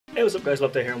Hey, what's up guys,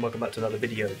 JustLoveday here and welcome back to another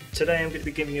video. Today I'm going to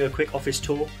be giving you a quick office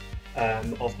tour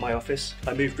of my office.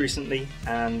 I moved recently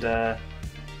and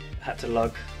had to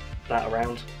lug that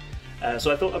around.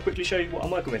 So I thought I'd quickly show you what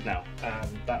I'm working with now.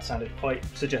 That sounded quite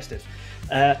suggestive.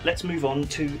 Let's move on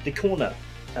to the corner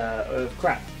of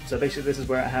crap. So basically this is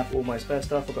where I have all my spare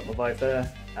stuff. I've got my Vive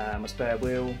there, my spare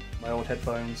wheel, my old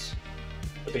headphones,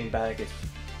 the beanbag if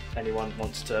anyone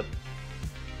wants to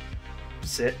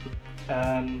sit.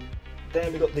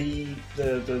 Then we've got the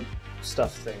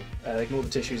stuff thing. Ignore the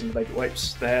tissues and the baby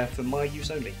wipes, there for my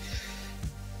use only.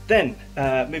 Then,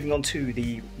 moving on to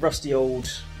the rusty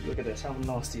old, look at this, how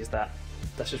nasty is that?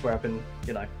 That's just where I've been,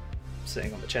 you know,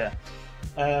 sitting on the chair.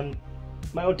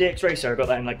 My old DX Racer, I got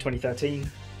that in like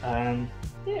 2013. Yeah,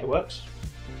 it works.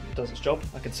 It does its job.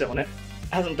 I can sit on it.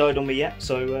 It hasn't died on me yet,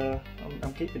 so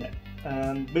I'm keeping it.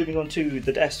 Moving on to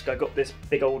the desk, I got this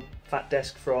big old fat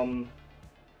desk from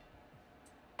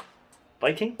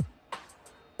Viking?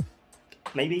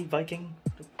 Maybe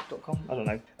Viking.com? I don't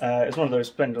know. It's one of those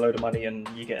spend a load of money and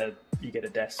you get a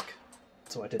desk.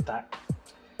 So I did that.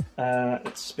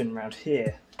 Let's spin around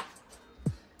here.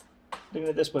 Looking at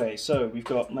it this way, so we've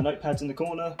got my notepads in the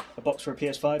corner, a box for a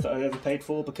PS5 that I overpaid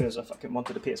for because I fucking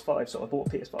wanted a PS5, so I bought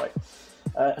a PS5.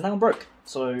 And now I'm broke.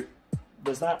 So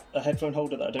there's that, a headphone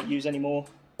holder that I don't use anymore.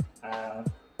 A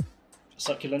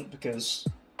succulent because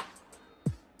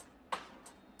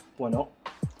why not?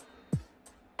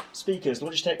 Speakers,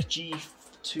 Logitech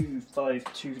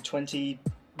G25220,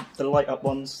 the light up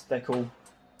ones, they're cool.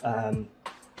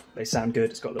 They sound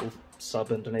good, it's got a little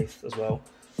sub underneath as well.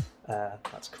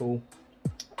 That's cool.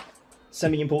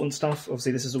 Semi-important stuff,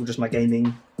 obviously this is all just my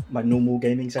gaming, my normal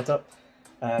gaming setup,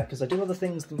 because I do other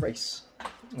things than race.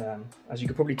 As you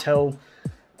could probably tell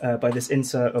by this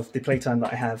insert of the playtime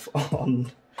that I have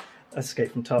on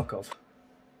Escape from Tarkov.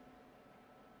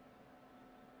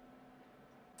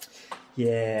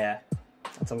 Yeah,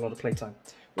 that's a lot of playtime.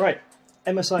 Right,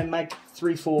 MSI Mag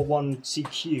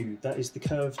 341CQ. That is the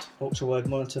curved ultra-wide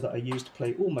monitor that I use to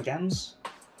play all my games.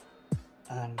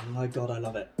 And my god, I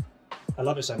love it. I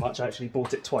love it so much I actually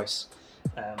bought it twice.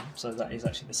 So that is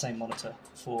actually the same monitor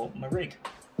for my rig.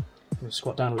 I'm going to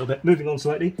squat down a little bit. Moving on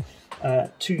slightly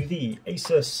to the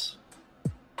Asus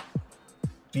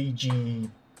VG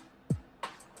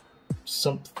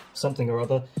something or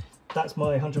other. That's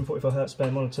my 144Hz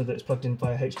spare monitor that is plugged in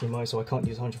via HDMI, so I can't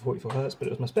use 144Hz, but it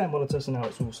was my spare monitor, so now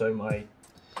it's also my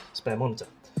spare monitor.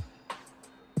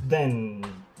 Then,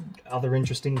 other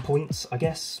interesting points, I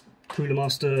guess. Cooler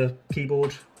Master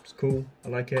keyboard, it's cool, I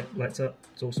like it, lights up,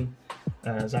 it's awesome.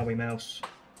 Zowie mouse,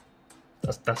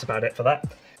 that's about it for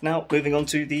that. Now, moving on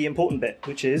to the important bit,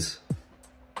 which is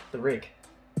the rig.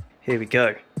 Here we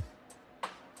go.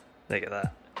 Look at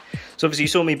that. So obviously you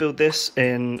saw me build this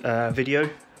in video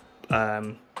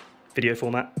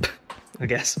format, I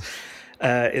guess,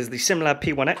 is the SimLab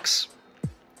P1X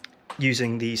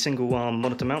using the single arm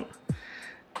monitor mount.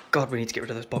 God, we need to get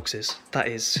rid of those boxes. That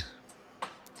is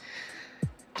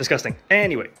disgusting.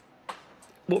 Anyway,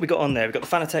 what we got on there, we've got the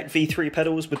Fanatec V3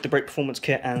 pedals with the brake performance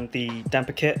kit and the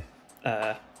damper kit.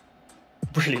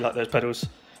 Really like those pedals,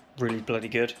 really bloody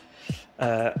good.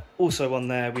 Also on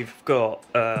there we've got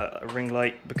a ring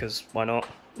light, because why not?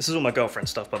 This is all my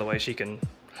girlfriend's stuff, by the way, she can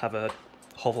have a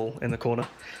hovel in the corner.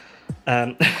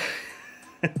 I've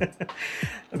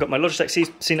got my Logitech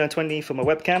C920 for my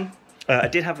webcam. I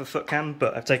did have a foot cam,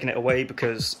 but I've taken it away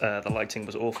because the lighting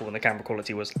was awful and the camera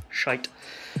quality was shite.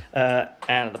 And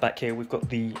at the back here we've got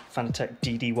the Fanatec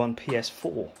DD1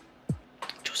 PS4,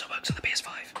 which also works on the PS5.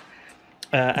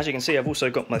 As you can see, I've also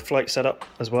got my flight setup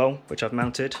as well, which I've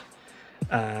mounted.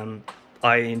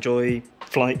 I enjoy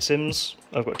flight sims.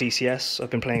 I've got DCS.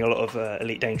 I've been playing a lot of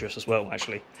Elite Dangerous as well,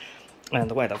 actually. And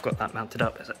the way that I've got that mounted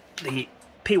up is that the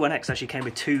P1X actually came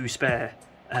with two spare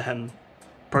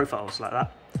profiles like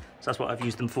that. So that's what I've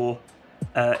used them for.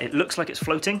 It looks like it's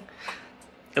floating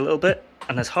a little bit,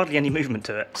 and there's hardly any movement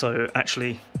to it. So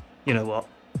actually, you know what?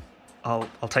 I'll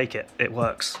take it. It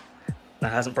works. It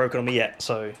hasn't broken on me yet,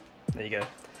 so there you go.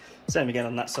 Same again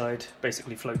on that side,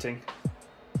 basically floating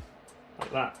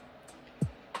like that.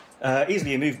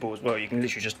 Easily immovable as well. You can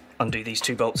literally just undo these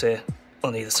two bolts here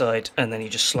on either side, and then you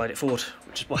just slide it forward,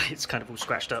 which is why it's kind of all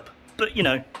scratched up. But you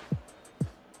know,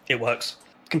 it works.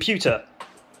 Computer.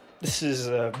 This is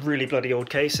a really bloody old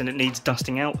case, and it needs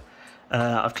dusting out.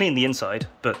 I've cleaned the inside,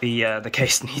 but the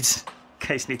case needs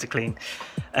a clean.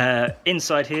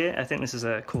 Inside here, I think this is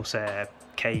a Corsair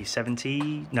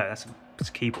K70. No, that's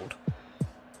a keyboard.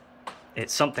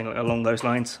 It's something along those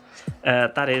lines.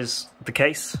 That is the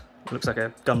case. It looks like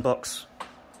a gun box.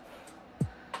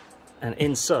 And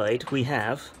inside we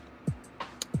have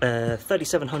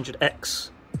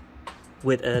 3700X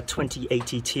with a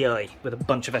 2080 Ti with a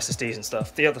bunch of SSDs and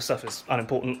stuff. The other stuff is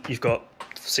unimportant. You've got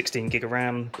 16 gig of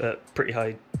RAM at pretty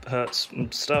high hertz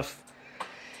and stuff.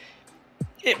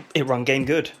 It run game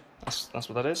good. That's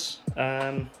what that is.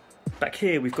 Back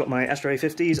here we've got my Astro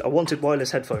A50s. I wanted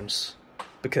wireless headphones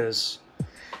because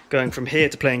going from here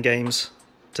to playing games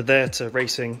to there to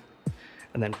racing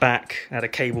and then back, I had a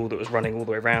cable that was running all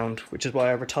the way around, which is why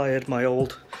I retired my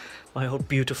old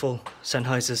beautiful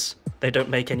Sennheisers. They don't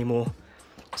make anymore,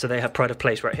 so they have pride of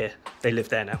place right here. They live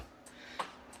there now.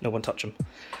 No one touch them.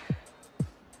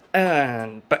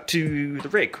 And back to the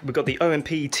rig. We've got the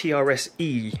OMP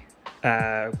TRS-E.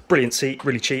 Brilliant seat,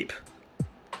 really cheap.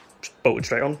 Just bolted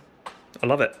straight on. I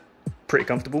love it. Pretty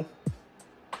comfortable.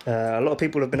 A lot of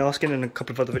people have been asking in a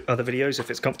couple of other videos if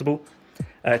it's comfortable.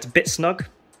 It's a bit snug,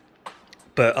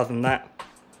 but other than that,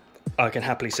 I can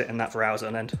happily sit in that for hours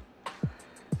on end.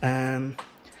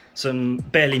 Some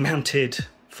barely mounted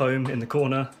foam in the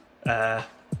corner.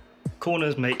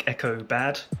 Corners make echo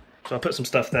bad, so I put some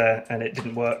stuff there and it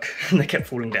didn't work and they kept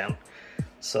falling down.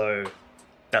 So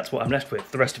that's what I'm left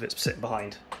with. The rest of it's sitting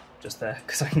behind just there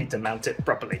because I need to mount it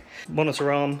properly.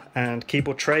 Monitor arm and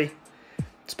keyboard tray.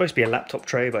 It's supposed to be a laptop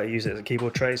tray, but I use it as a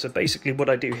keyboard tray. So basically what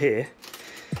I do here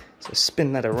is I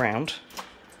spin that around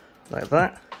like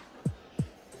that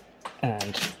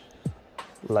and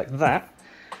like that.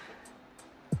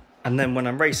 And then when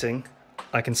I'm racing,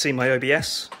 I can see my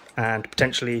OBS and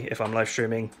potentially if I'm live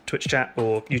streaming Twitch chat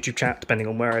or YouTube chat, depending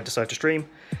on where I decide to stream.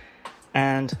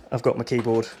 And I've got my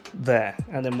keyboard there.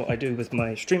 And then what I do with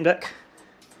my Stream Deck,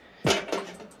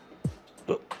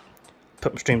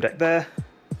 put my Stream Deck there,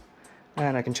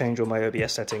 and I can change all my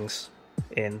OBS settings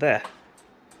in there.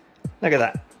 Look at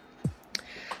that.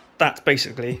 That's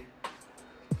basically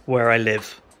where I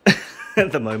live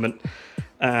at the moment.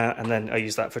 And then I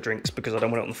use that for drinks because I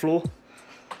don't want it on the floor.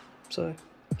 So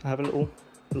I have a little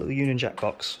Union Jack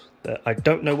box that I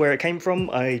don't know where it came from.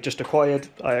 I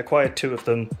acquired two of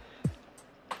them,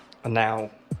 and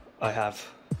now I have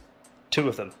two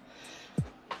of them.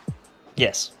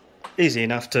 Yes, easy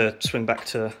enough to swing back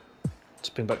to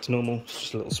normal. It's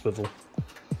just a little swivel,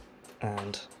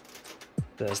 and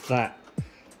there's that.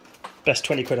 Best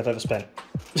 20 quid I've ever spent.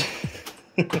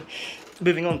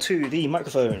 Moving on to the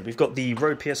microphone, we've got the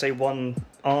Rode PSA 1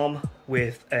 arm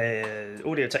with a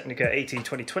Audio-Technica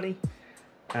AT2020,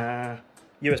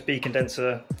 USB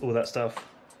condenser, all that stuff.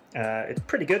 It's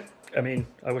pretty good. I mean,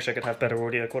 I wish I could have better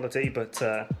audio quality, but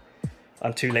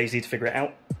I'm too lazy to figure it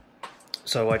out.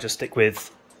 So I just stick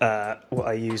with what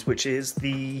I use, which is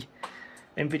the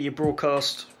NVIDIA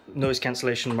Broadcast noise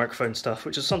cancellation microphone stuff,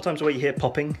 which is sometimes where you hear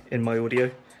popping in my audio,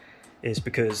 is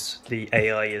because the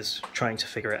AI is trying to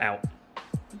figure it out,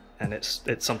 and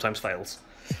it sometimes fails.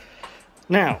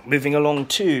 Now, moving along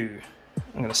to,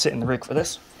 I'm going to sit in the rig for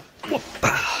this.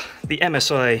 The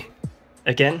MSI,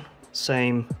 again,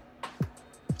 same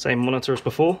monitor as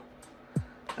before.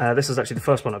 This is actually the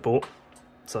first one I bought,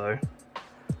 so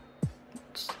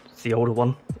it's the older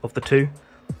one of the two.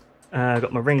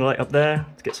 Got my ring light up there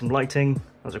to get some lighting.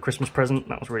 That was a Christmas present,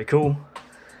 that was really cool.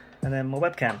 And then my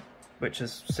webcam, which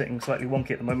is sitting slightly wonky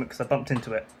at the moment because I bumped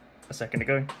into it a second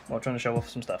ago while trying to show off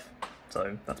some stuff.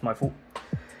 So that's my fault.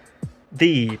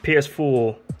 The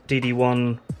PS4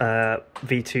 DD1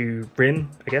 V2 rim,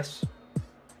 I guess.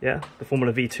 Yeah, the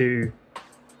Formula V2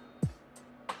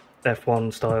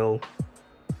 F1 style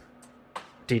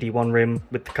DD1 rim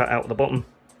with the cutout at the bottom.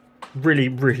 Really,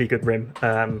 really good rim.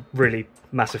 Really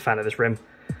massive fan of this rim.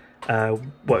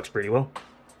 Works really well.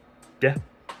 Yeah,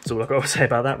 that's all I've got to say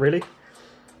about that, really.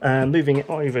 Moving it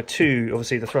over to,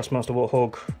 obviously, the Thrustmaster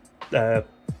Warthog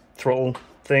throttle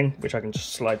thing, which I can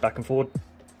just slide back and forward.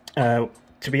 To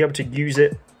be able to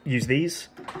use these,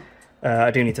 I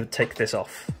do need to take this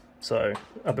off. So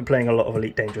I've been playing a lot of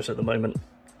Elite Dangerous at the moment.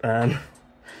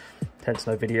 Hence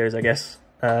no videos, I guess.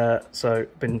 So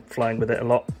been flying with it a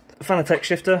lot. Fanatec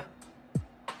shifter.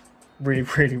 Really,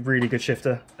 really, really good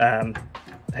shifter.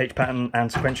 H pattern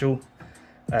and sequential.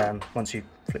 Once you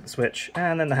flip the switch,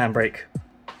 and then the handbrake.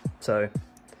 So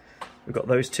we've got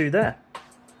those two there.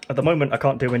 At the moment I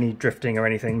can't do any drifting or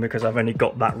anything because I've only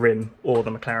got that rim, or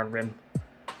the McLaren rim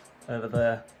over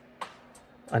there.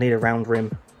 I need a round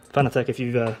rim. Fanatec, if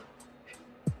you've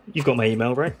got my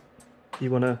email, right? If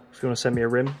you wanna send me a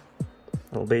rim,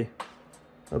 that'll be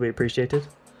appreciated.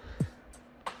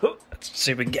 Oh, let's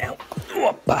see if we can get out.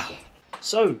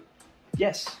 So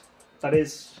yes, that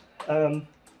is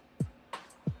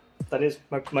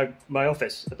my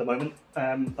office at the moment.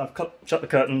 I've shut the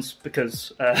curtains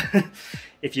because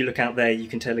if you look out there you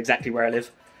can tell exactly where I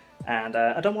live, and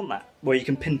I don't want that, where you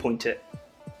can pinpoint it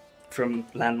from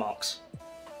landmarks.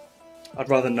 I'd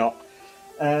rather not.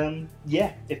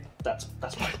 Yeah, if that's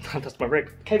my that's my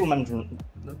rig. Cable management.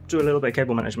 Do a little bit of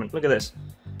cable management. Look at this.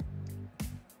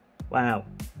 Wow.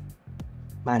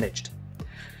 Managed.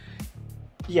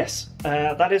 Yes,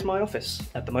 that is my office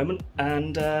at the moment,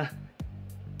 and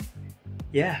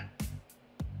yeah,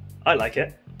 I like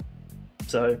it.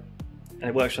 So, and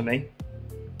it works for me.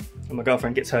 And my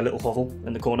girlfriend gets her little hovel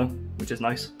in the corner, which is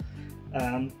nice.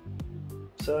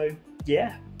 So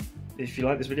yeah, if you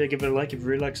like this video, give it a like. If you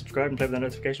really like, subscribe and play with that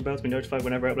notification bell to be notified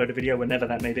whenever I upload a video, whenever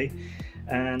that may be.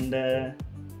 And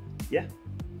yeah,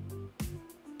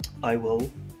 I will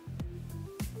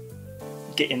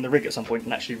get in the rig at some point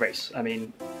and actually race. I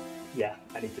mean, yeah,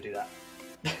 I need to do that.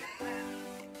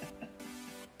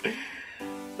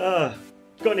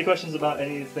 Got any questions about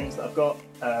any of the things that I've got?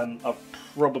 I'll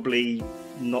probably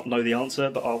not know the answer,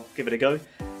 but I'll give it a go.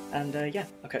 And yeah,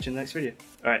 I'll catch you in the next video.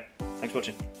 Alright, thanks for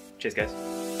watching. Cheers,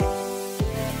 guys.